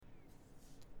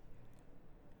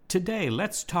Today,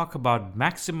 let's talk about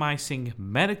maximizing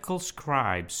medical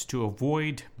scribes to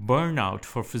avoid burnout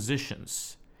for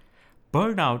physicians.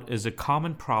 Burnout is a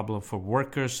common problem for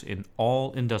workers in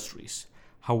all industries.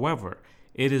 However,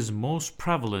 it is most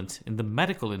prevalent in the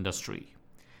medical industry.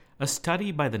 A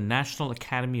study by the National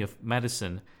Academy of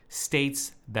Medicine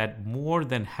states that more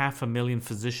than 500,000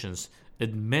 physicians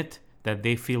admit that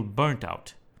they feel burnt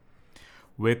out.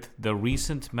 With the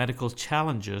recent medical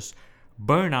challenges,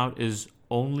 burnout is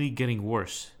only getting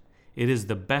worse. It is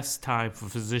the best time for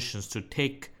physicians to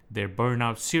take their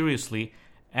burnout seriously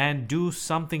and do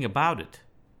something about it.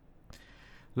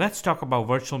 Let's talk about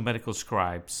virtual medical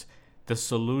scribes, the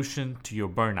solution to your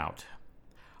burnout.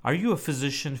 Are you a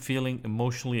physician feeling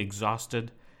emotionally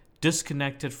exhausted,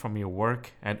 disconnected from your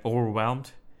work, and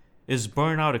overwhelmed? Is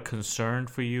burnout a concern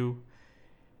for you?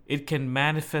 It can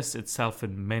manifest itself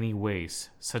in many ways,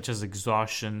 such as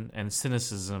exhaustion and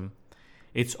cynicism.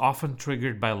 It's often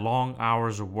triggered by long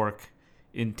hours of work,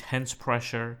 intense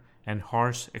pressure, and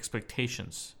harsh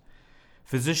expectations.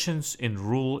 Physicians in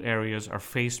rural areas are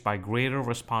faced by greater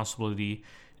responsibility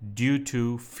due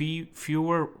to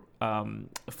fewer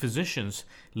physicians,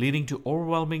 leading to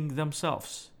overwhelming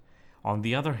themselves. On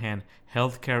the other hand,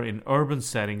 healthcare in urban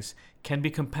settings can be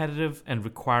competitive and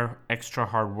require extra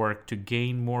hard work to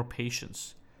gain more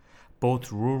patients.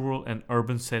 Both rural and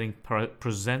urban settings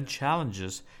present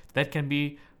challenges that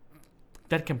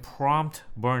can prompt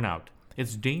burnout.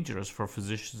 It's dangerous for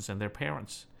physicians and their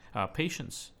patients.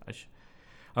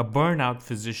 A burnout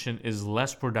physician is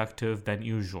less productive than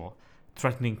usual,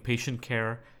 threatening patient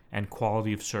care and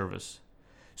quality of service.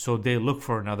 So they look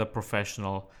for another profession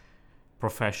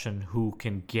who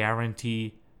can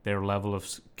guarantee their level of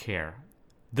care.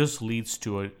 This leads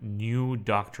to a new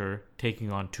doctor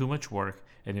taking on too much work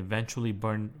and eventually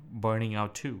burning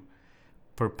out too,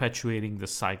 perpetuating the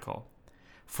cycle.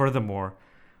 Furthermore,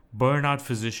 burnout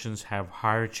physicians have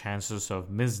higher chances of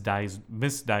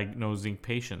misdiagnosing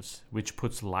patients, which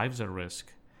puts lives at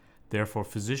risk. Therefore,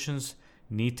 physicians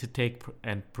need to take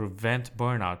and prevent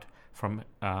burnout from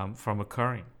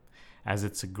occurring, as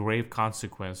it's a grave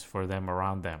consequence for them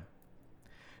around them.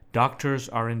 Doctors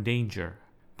are in danger.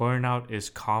 Burnout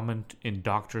is common in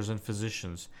doctors and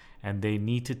physicians, and they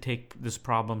need to take this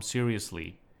problem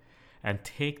seriously and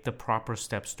take the proper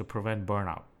steps to prevent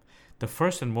burnout. The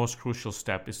first and most crucial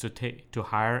step is to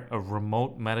hire a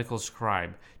remote medical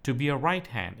scribe to be a right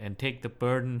hand and take the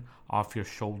burden off your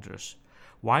shoulders.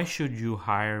 Why should you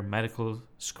hire medical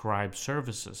scribe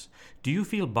services? Do you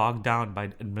feel bogged down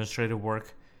by administrative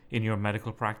work in your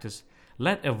medical practice?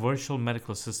 Let a virtual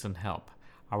medical assistant help.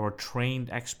 Our trained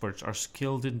experts are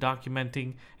skilled in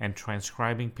documenting and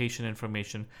transcribing patient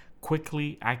information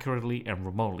quickly, accurately, and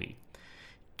remotely,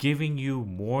 giving you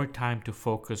more time to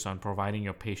focus on providing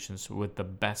your patients with the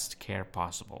best care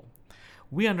possible.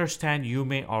 We understand you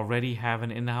may already have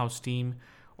an in-house team,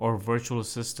 or virtual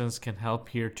assistants can help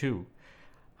here too.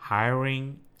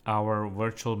 Hiring our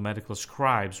virtual medical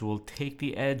scribes will take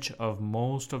the edge of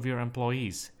most of your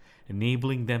employees,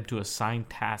 enabling them to assign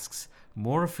tasks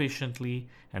more efficiently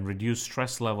and reduce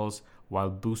stress levels while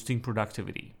boosting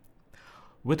productivity.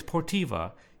 With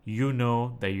Portiva, you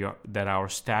know that our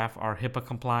staff are HIPAA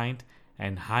compliant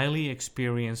and highly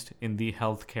experienced in the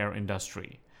healthcare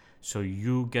industry, so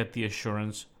you get the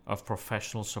assurance of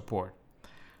professional support.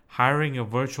 Hiring a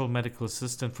virtual medical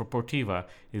assistant for Portiva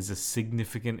is a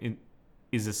significant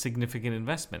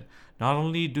investment. Not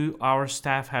only do our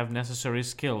staff have necessary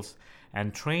skills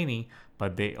and training,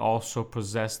 but they also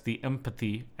possess the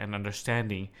empathy and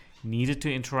understanding needed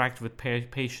to interact with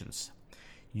patients.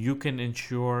 You can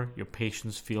ensure your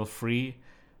patients feel free,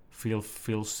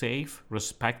 feel safe,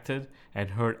 respected, and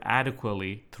heard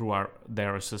adequately through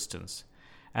their assistance.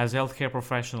 As healthcare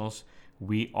professionals,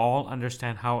 we all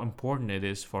understand how important it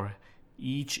is for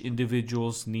each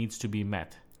individual's needs to be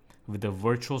met. With a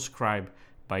virtual scribe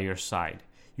by your side,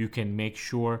 you can make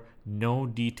sure no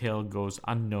detail goes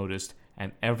unnoticed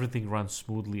and everything runs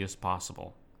smoothly as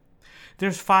possible.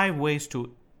 There's 5 ways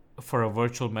for a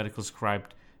virtual medical scribe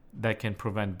that can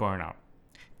prevent burnout.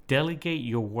 Delegate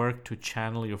your work to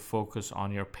channel your focus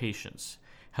on your patients.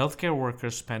 Healthcare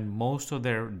workers spend most of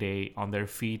their day on their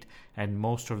feet and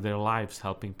most of their lives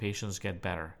helping patients get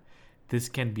better. This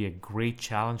can be a great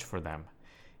challenge for them.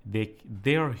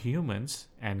 They are humans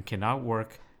and cannot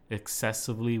work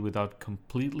excessively without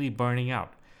completely burning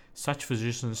out. Such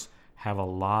physicians have a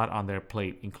lot on their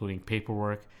plate, including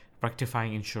paperwork,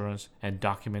 rectifying insurance, and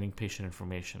documenting patient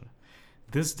information.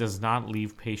 This does not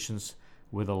leave patients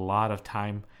with a lot of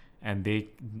time, and they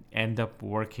end up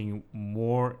working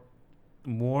more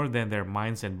than their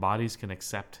minds and bodies can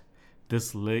accept.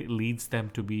 This leads them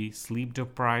to be sleep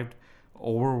deprived,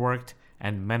 overworked,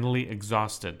 and mentally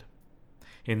exhausted.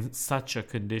 In such a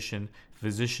condition,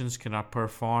 physicians cannot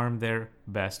perform their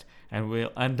best and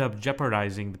will end up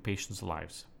jeopardizing the patient's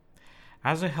lives.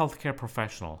 As a healthcare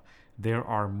professional, there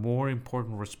are more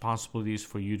important responsibilities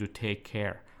for you to take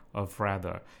care of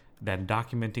rather than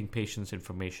documenting patients'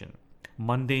 information.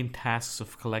 Mundane tasks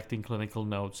of collecting clinical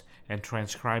notes and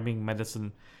transcribing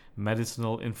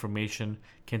medicinal information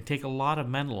can take a lot of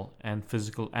mental and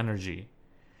physical energy.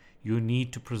 You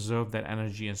need to preserve that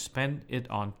energy and spend it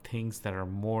on things that are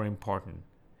more important.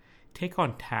 Take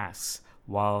on tasks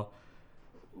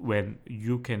when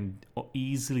you can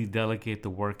easily delegate the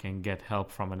work and get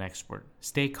help from an expert.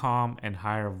 Stay calm and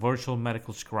hire a virtual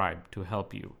medical scribe to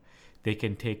help you. They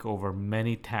can take over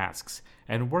many tasks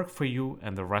and work for you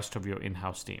and the rest of your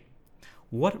in-house team.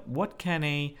 What can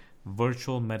a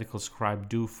virtual medical scribe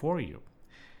do for you?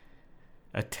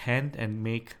 Attend and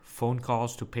make phone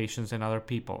calls to patients and other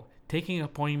people, taking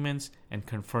appointments and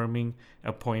confirming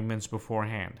appointments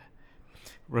beforehand.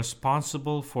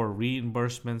 Responsible for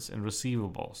reimbursements and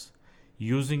receivables,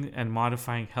 using and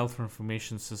modifying health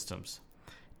information systems,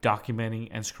 documenting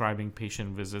and scribing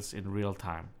patient visits in real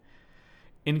time.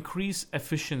 Increase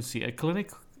efficiency. A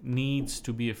clinic needs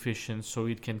to be efficient so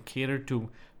it can cater to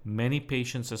many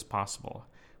patients as possible.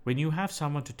 When you have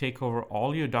someone to take over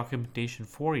all your documentation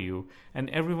for you and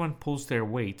everyone pulls their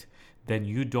weight, then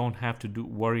you don't have to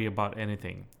worry about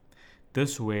anything.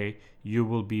 This way, you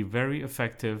will be very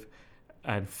effective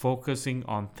and focusing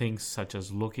on things such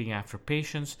as looking after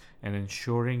patients and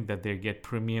ensuring that they get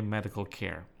premium medical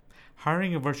care.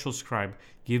 Hiring a virtual scribe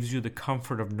gives you the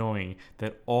comfort of knowing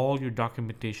that all your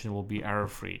documentation will be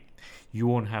error-free. You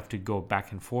won't have to go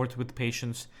back and forth with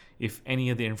patients if any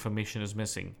of the information is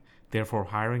missing. Therefore,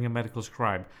 hiring a medical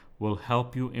scribe will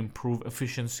help you improve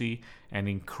efficiency and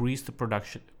increase the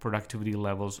productivity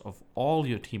levels of all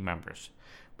your team members.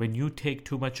 When you take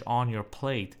too much on your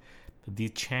plate, the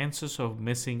chances of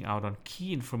missing out on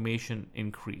key information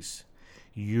increase.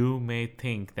 You may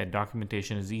think that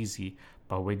documentation is easy,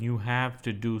 but when you have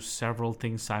to do several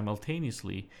things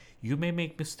simultaneously, you may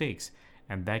make mistakes,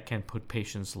 and that can put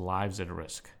patients' lives at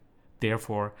risk.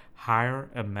 Therefore, hire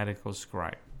a medical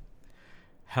scribe.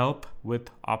 Help with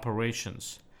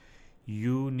operations.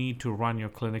 You need to run your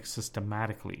clinic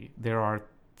systematically. There are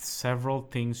several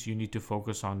things you need to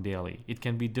focus on daily. It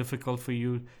can be difficult for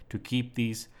you to keep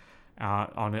these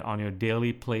on your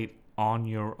daily plate on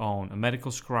your own. A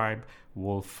medical scribe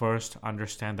will first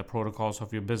understand the protocols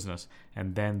of your business,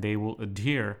 and then they will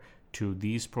adhere to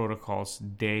these protocols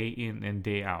day in and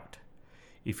day out.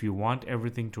 If you want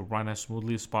everything to run as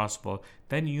smoothly as possible,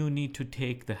 then you need to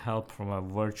take the help from a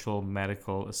virtual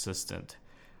medical assistant,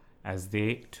 as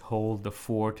they hold the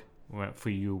fort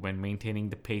for you when maintaining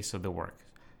the pace of the work.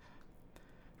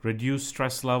 Reduce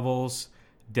stress levels.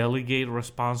 Delegate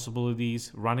responsibilities.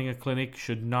 Running a clinic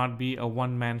should not be a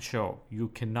one-man show. You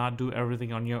cannot do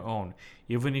everything on your own,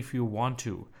 even if you want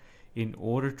to. In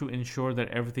order to ensure that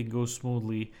everything goes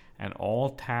smoothly and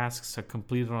all tasks are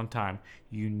completed on time,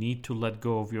 you need to let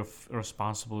go of your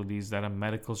responsibilities that a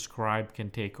medical scribe can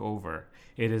take over.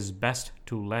 It is best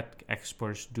to let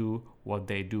experts do what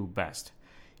they do best.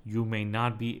 You may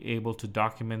not be able to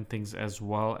document things as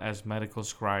well as medical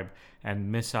scribe and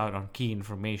miss out on key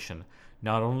information.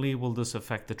 Not only will this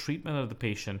affect the treatment of the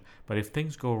patient, but if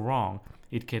things go wrong,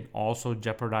 it can also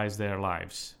jeopardize their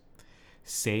lives.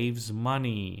 Saves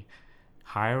money.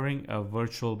 Hiring a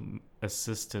virtual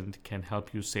assistant can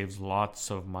help you save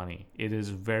lots of money. It is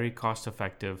very cost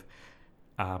effective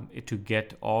to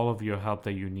get all of your help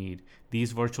that you need.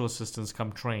 These virtual assistants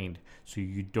come trained, so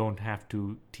you don't have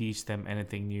to teach them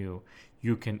anything new.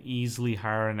 You can easily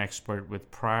hire an expert with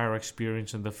prior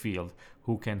experience in the field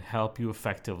who can help you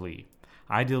effectively.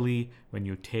 Ideally, when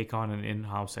you take on an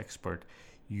in-house expert,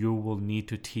 you will need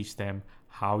to teach them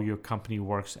how your company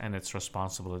works and its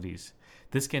responsibilities.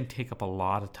 This can take up a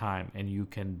lot of time, and you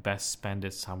can best spend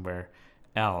it somewhere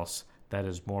else that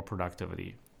is more productive.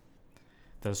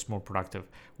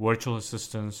 Virtual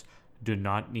assistants do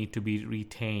not need to be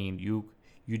retained. You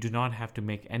do not have to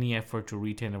make any effort to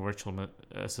retain a virtual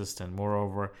assistant.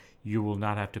 Moreover, you will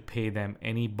not have to pay them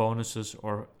any bonuses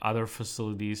or other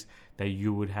facilities that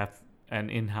you would have an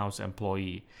in-house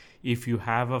employee. If you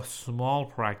have a small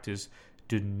practice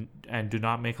and do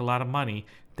not make a lot of money,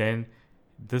 then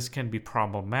this can be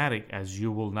problematic, as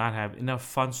you will not have enough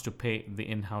funds to pay the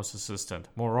in-house assistant.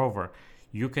 Moreover,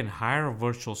 you can hire a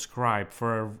virtual scribe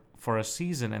for a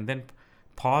season and then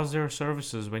pause their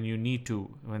services when you need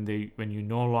to, when you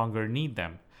no longer need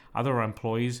them. Other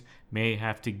employees may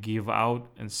have to give out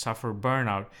and suffer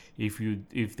burnout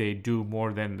if they do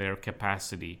more than their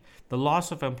capacity. The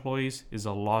loss of employees is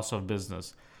a loss of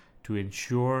business. To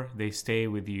ensure they stay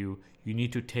with you, you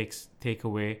need to take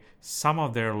away some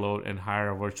of their load and hire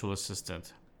a virtual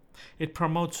assistant. It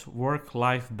promotes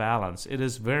work-life balance. It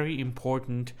is very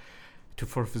important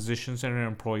for physicians and their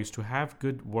employees to have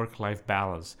good work-life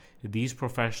balance. These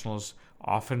professionals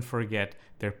often forget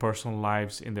their personal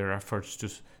lives in their efforts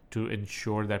to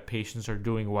ensure that patients are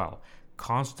doing well,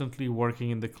 constantly working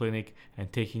in the clinic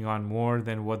and taking on more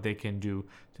than what they can do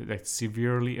that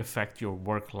severely affect your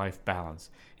work-life balance.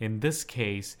 In this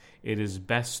case, it is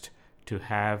best to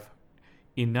have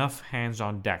enough hands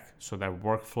on deck so that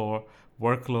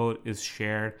workload is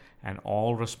shared and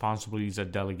all responsibilities are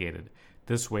delegated.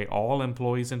 This way, all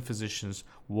employees and physicians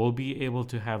will be able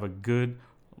to have a good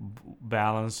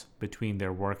balance between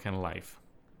their work and life.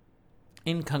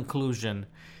 In conclusion,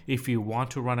 if you want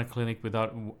to run a clinic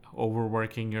without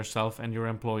overworking yourself and your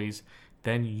employees,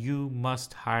 then you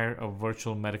must hire a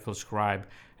virtual medical scribe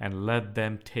and let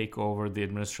them take over the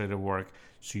administrative work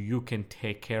so you can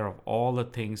take care of all the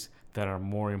things that are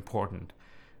more important.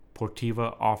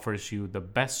 Portiva offers you the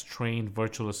best trained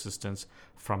virtual assistants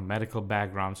from medical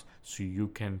backgrounds so you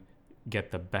can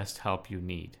get the best help you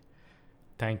need.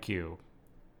 Thank you.